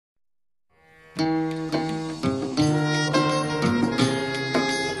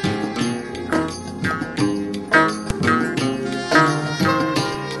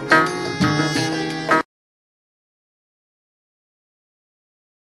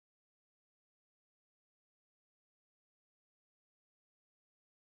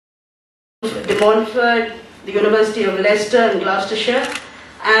De Montfort, the University of Leicester and Gloucestershire,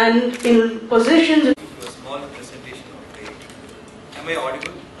 and in positions. A small presentation of the. Am I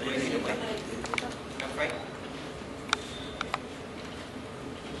audible? Do you need a mic? I'm fine.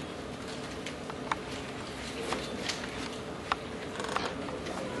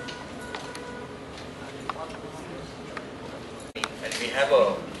 And we have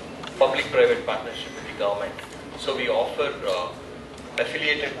a public-private partnership with the government. So we offer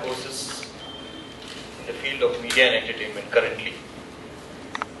affiliated courses in the field of media and entertainment currently.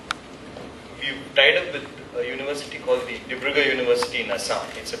 We've tied up with a university called the Dibrugarh University in Assam.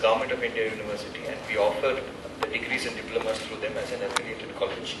 It's a Government of India university, and we offer the degrees and diplomas through them as an affiliated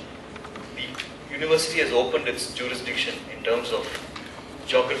college. The university has opened its jurisdiction in terms of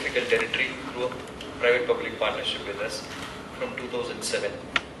geographical territory through a private-public partnership with us from 2007.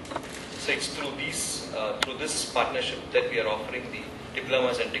 So it's through this partnership that we are offering the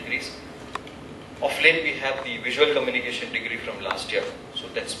diplomas and degrees. Of late, we have the visual communication degree from last year. So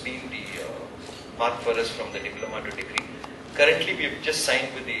that's been the path for us from the diploma to degree. Currently, we have just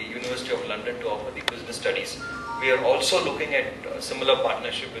signed with the University of London to offer the business studies. We are also looking at a similar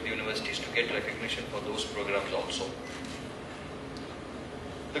partnership with universities to get recognition for those programs also.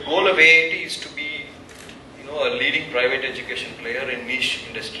 The goal of AIT is to be, a leading private education player in niche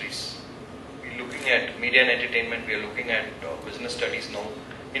industries. We're looking at media and entertainment. We are looking at business studies now.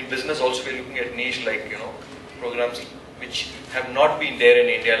 In business also we're looking at niche like, programs which have not been there in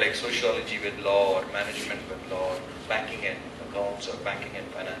India, like sociology with law or management with law or banking and accounts or banking and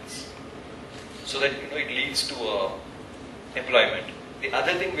finance. So that, it leads to employment. The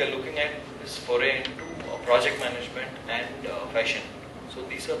other thing we are looking at is foray into project management and fashion. So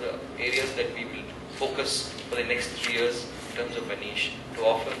these are the areas that we will focus for the next 3 years in terms of a niche to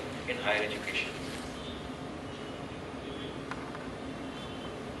offer in higher education.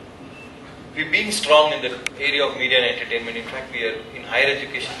 We've been strong in the area of media and entertainment. In fact, we are in higher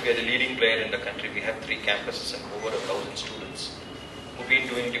education, we are the leading player in the country. We have 3 campuses and over 1,000 students who've been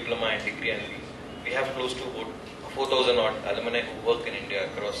doing diploma and degree, and we have close to about 4,000 odd alumni who work in India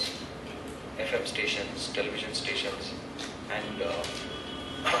across FM stations, television stations, and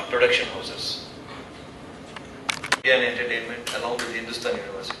production houses. Media and entertainment along with Hindustan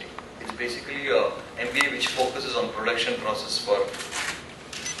University. It's basically a MBA which focuses on production process for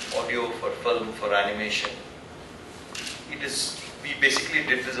audio, for film, for animation. We basically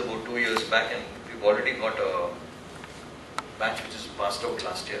did this about 2 years back, and we've already got a batch which is passed out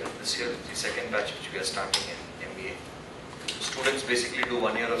last year. This year is the second batch which we are starting in MBA. Students basically do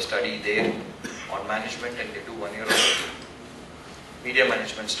 1 year of study there on management, and they do 1 year of media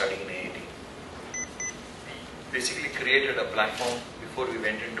management study in AIT. We basically created a platform before we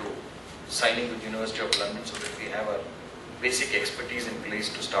went into signing with University of London so that we have a basic expertise in place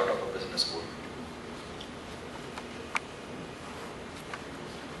to start off a business school.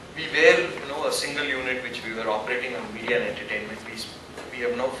 We were, a single unit which we were operating on media and entertainment. We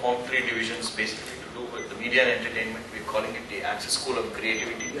have now formed 3 divisions basically to do with the media and entertainment. We're calling it the Access School of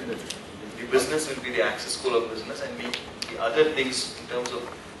Creativity. The business will be the Access School of Business, and the other things in terms of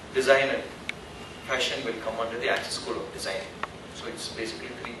design and fashion will come under the Access School of Design. So it's basically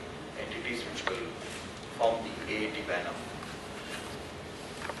 3 entities which will form the AIT banner.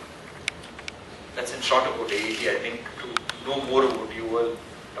 That's in short about AIT. I think to know more about you all,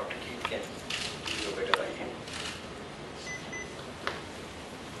 Dr. Keith can give you a better idea.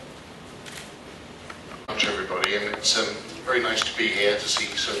 Much everybody, and it's very nice to be here to see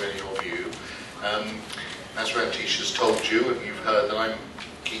so many of you. As Rantish has told you, and you've heard, that I'm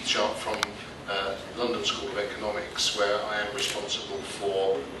Keith Sharp from London School of Economics, where I am responsible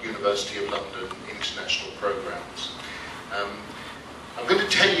for University of London international programs. I'm going to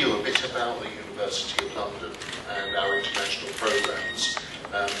tell you a bit about the University of London and our international programs.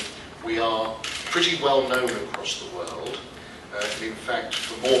 We are pretty well known across the world. In fact,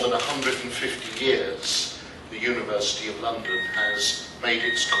 for more than 150 years, the University of London has made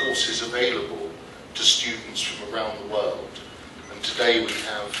its courses available to students from around the world. And today we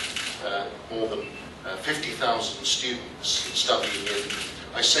have more than 50,000 students studying in,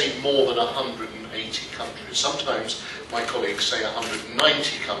 I say, more than 180 countries. Sometimes my colleagues say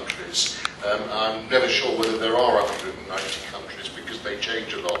 190 countries. I'm never sure whether there are 190 countries because they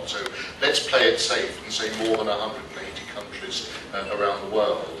change a lot. So let's play it safe and say more than 180 countries around the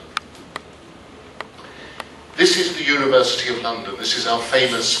world. This is the University of London. This is our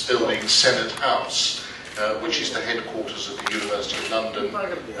famous building, Senate House, which is the headquarters of the University of London.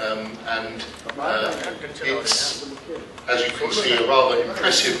 And it's, as you can see, a rather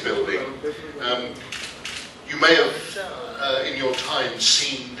impressive building. You may have in your time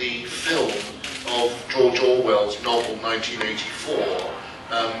seen the film of George Orwell's novel 1984,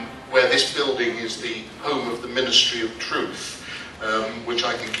 where this building is the home of the Ministry of Truth, which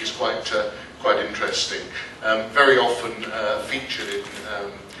I think is quite interesting. Very often featured in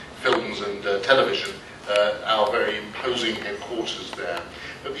films and television, our very imposing headquarters there.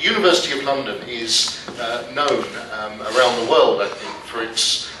 But the University of London is known around the world, I think, for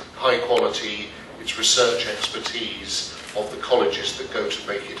its high quality, its research expertise of the colleges that go to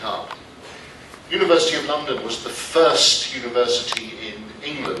make it up. University of London was the first university in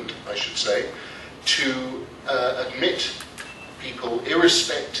England, I should say, to admit people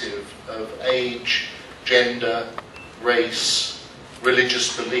irrespective of age, gender, race,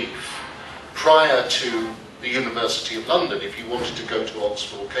 religious belief. Prior to the University of London, if you wanted to go to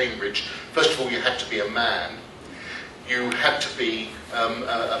Oxford or Cambridge, first of all you had to be a man, you had to be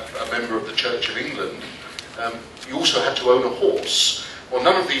a member of the Church of England, you also had to own a horse. Well,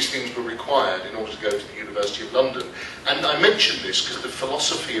 none of these things were required in order to go to the University of London. And I mention this because the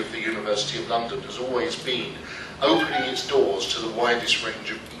philosophy of the University of London has always been opening its doors to the widest range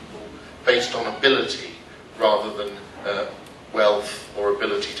of people based on ability rather than wealth or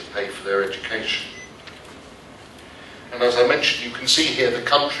ability to pay for their education. And as I mentioned, you can see here the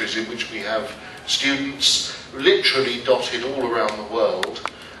countries in which we have students literally dotted all around the world.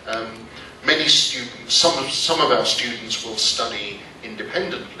 Many students, some of our students will study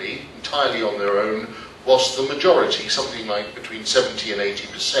independently, entirely on their own, whilst the majority, something like between 70 and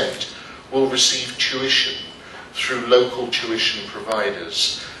 80%, will receive tuition through local tuition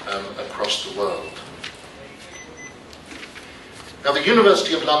providers across the world. Now, the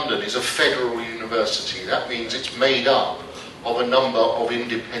University of London is a federal university. That means it's made up of a number of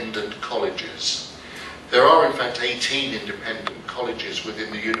independent colleges. There are, in fact, 18 independent colleges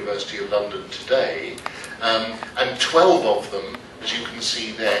within the University of London today, and 12 of them, as you can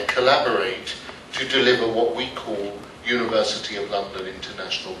see there, collaborate to deliver what we call University of London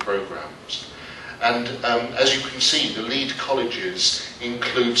international programs. And as you can see, the lead colleges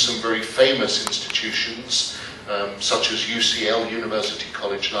include some very famous institutions, such as UCL, University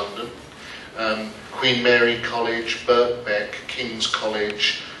College London, Queen Mary College, Birkbeck, King's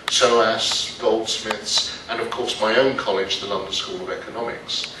College, SOAS, Goldsmiths, and of course my own college, the London School of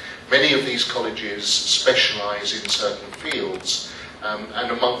Economics. Many of these colleges specialise in certain fields,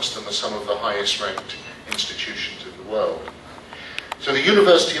 and amongst them are some of the highest ranked institutions in the world. So the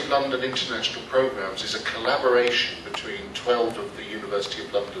University of London International Programmes is a collaboration between 12 of the University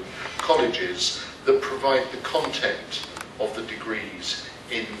of London colleges that provide the content of the degrees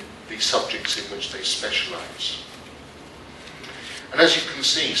in the subjects in which they specialise. And as you can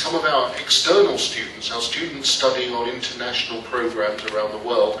see, some of our external students, our students studying on international programmes around the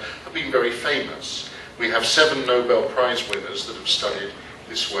world, have been very famous. We have 7 Nobel Prize winners that have studied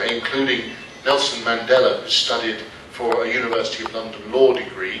this way, including Nelson Mandela, who studied for a University of London law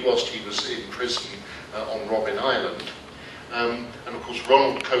degree whilst he was in prison on Robben Island. And of course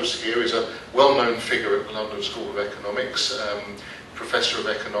Ronald Coase here is a well-known figure at the London School of Economics, Professor of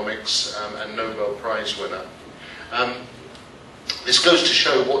Economics and Nobel Prize winner. This goes to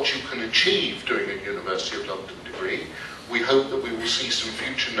show what you can achieve doing a University of London degree. We hope that we will see some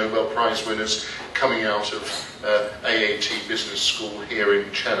future Nobel Prize winners coming out of AAT Business School here in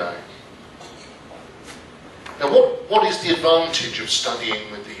Chennai. Now, what is the advantage of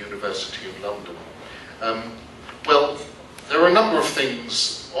studying with the University of London? Well, there are a number of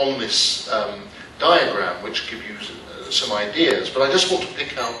things on this diagram which give you some ideas, but I just want to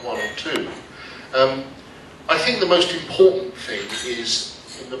pick out 1 or 2. I think the most important thing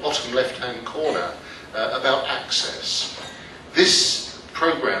is in the bottom left-hand corner about access. This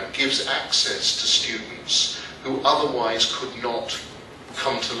programme gives access to students who otherwise could not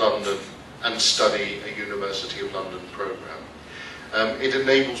come to London and study a University of London programme. It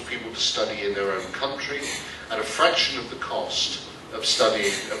enables people to study in their own country at a fraction of the cost of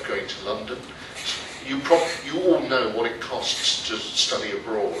studying, of going to London. You all know what it costs to study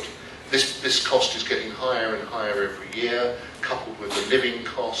abroad. This cost is getting higher and higher every year, coupled with the living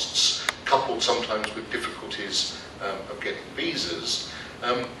costs, coupled sometimes with difficulties of getting visas.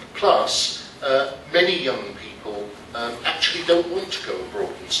 Plus, many young people actually don't want to go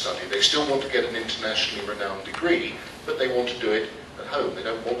abroad and study. They still want to get an internationally renowned degree, but they want to do it at home. They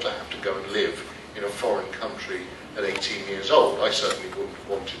don't want to have to go and live in a foreign country at 18 years old. I certainly wouldn't have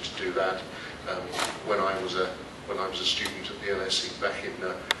wanted to do that when I was a student at the LSE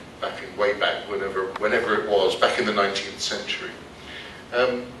way back, whenever it was, back in the 19th century.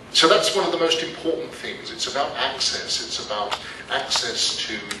 So that's one of the most important things. It's about access. It's about access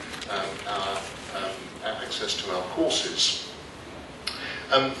to access to our courses.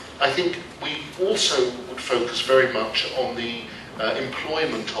 I think we also would focus very much on the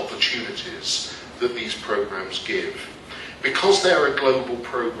employment opportunities that these programs give. Because they're a global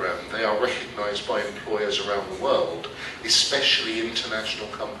program, they are recognised by employers around the world, especially international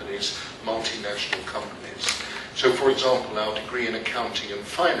companies, multinational companies. So, for example, our degree in accounting and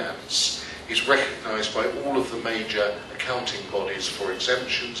finance is recognised by all of the major accounting bodies for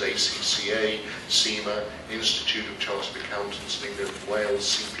exemptions: ACCA, CIMA, Institute of Chartered Accountants in England and Wales,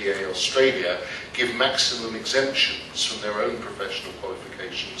 CPA Australia, give maximum exemptions from their own professional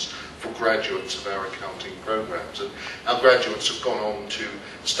qualifications for graduates of our accounting programs. And our graduates have gone on to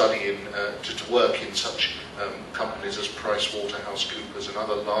study to work in such companies as PricewaterhouseCoopers and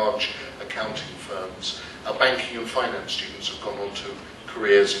other large accounting firms. Our banking and finance students have gone on to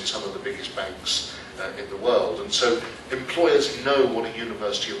careers in some of the biggest banks in the world. And so employers know what a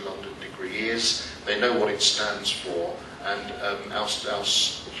University of London degree is, they know what it stands for, and our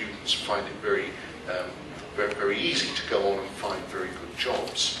students find it very easy to go on and find very good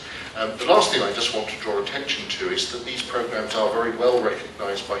jobs. The last thing I just want to draw attention to is that these programs are very well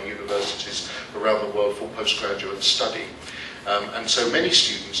recognised by universities around the world for postgraduate study. And so many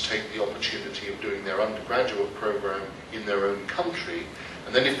students take the opportunity of doing their undergraduate program in their own country,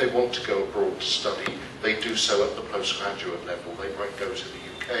 and then if they want to go abroad to study, they do so at the postgraduate level. They might go to the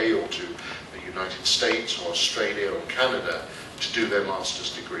UK or to the United States or Australia or Canada to do their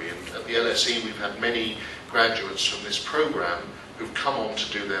master's degree. And at the LSE we've had many graduates from this program who've come on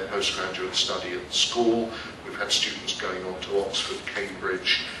to do their postgraduate study at the school. We've had students going on to Oxford,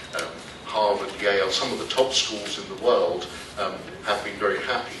 Cambridge, Harvard, Yale. Some of the top schools in the world have been very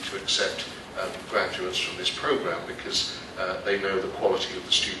happy to accept graduates from this program because they know the quality of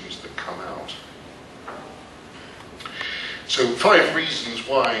the students that come out. So 5 reasons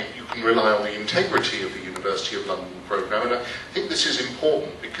why you can rely on the integrity of the University of London program, and I think this is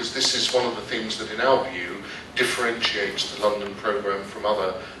important because this is one of the things that in our view differentiates the London program from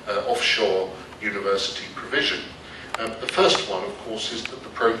other offshore university provision. The first one, of course, is that the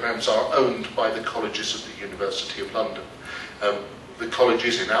programs are owned by the colleges of the University of London. The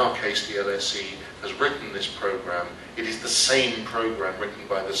colleges, in our case the LSE, has written this program. It is the same program written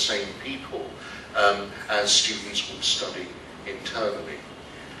by the same people as students would study internally.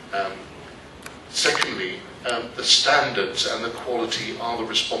 Secondly, the standards and the quality are the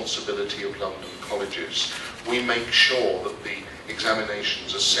responsibility of London colleges. We make sure that the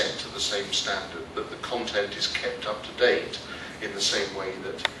examinations are set to the same standard, that the content is kept up to date in the same way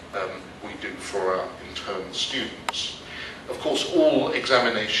that we do for our internal students. Of course, all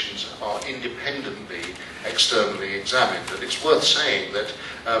examinations are independently, externally examined, and it's worth saying that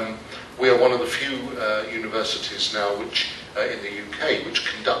we are one of the few universities now which, in the UK,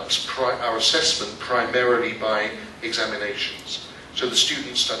 which conducts our assessment primarily by examinations. So the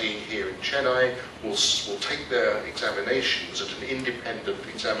students studying here in Chennai will take their examinations at an independent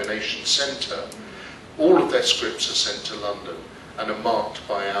examination centre. All of their scripts are sent to London and are marked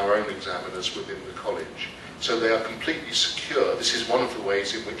by our own examiners within the college. So they are completely secure. This is one of the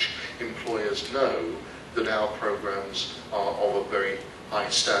ways in which employers know that our programs are of a very high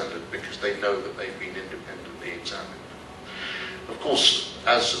standard because they know that they've been independently examined. Of course,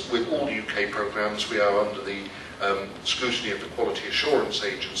 as with all UK programs, we are under the scrutiny of the Quality Assurance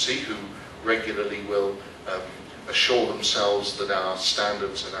Agency, who regularly will assure themselves that our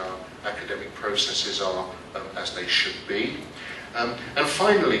standards and our academic processes are as they should be. And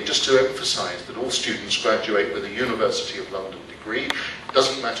finally, just to emphasise that all students graduate with a University of London degree. It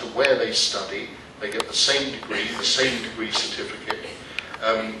doesn't matter where they study, they get the same degree certificate,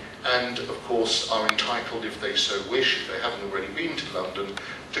 and of course are entitled, if they so wish, if they haven't already been to London,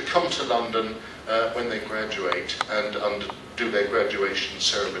 to come to London when they graduate and do their graduation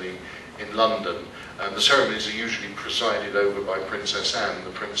ceremony in London. The ceremonies are usually presided over by Princess Anne,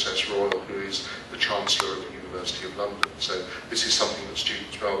 the Princess Royal, who is the Chancellor of the University of London. So this is something that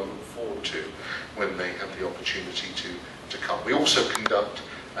students rather look forward to when they have the opportunity to come. We also conduct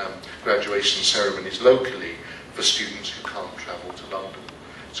graduation ceremonies locally for students who can't travel to London.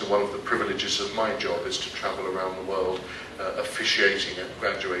 So one of the privileges of my job is to travel around the world officiating at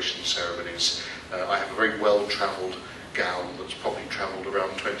graduation ceremonies. I have a very well-travelled gown that's probably travelled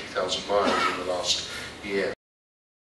around 20,000 miles in the last year.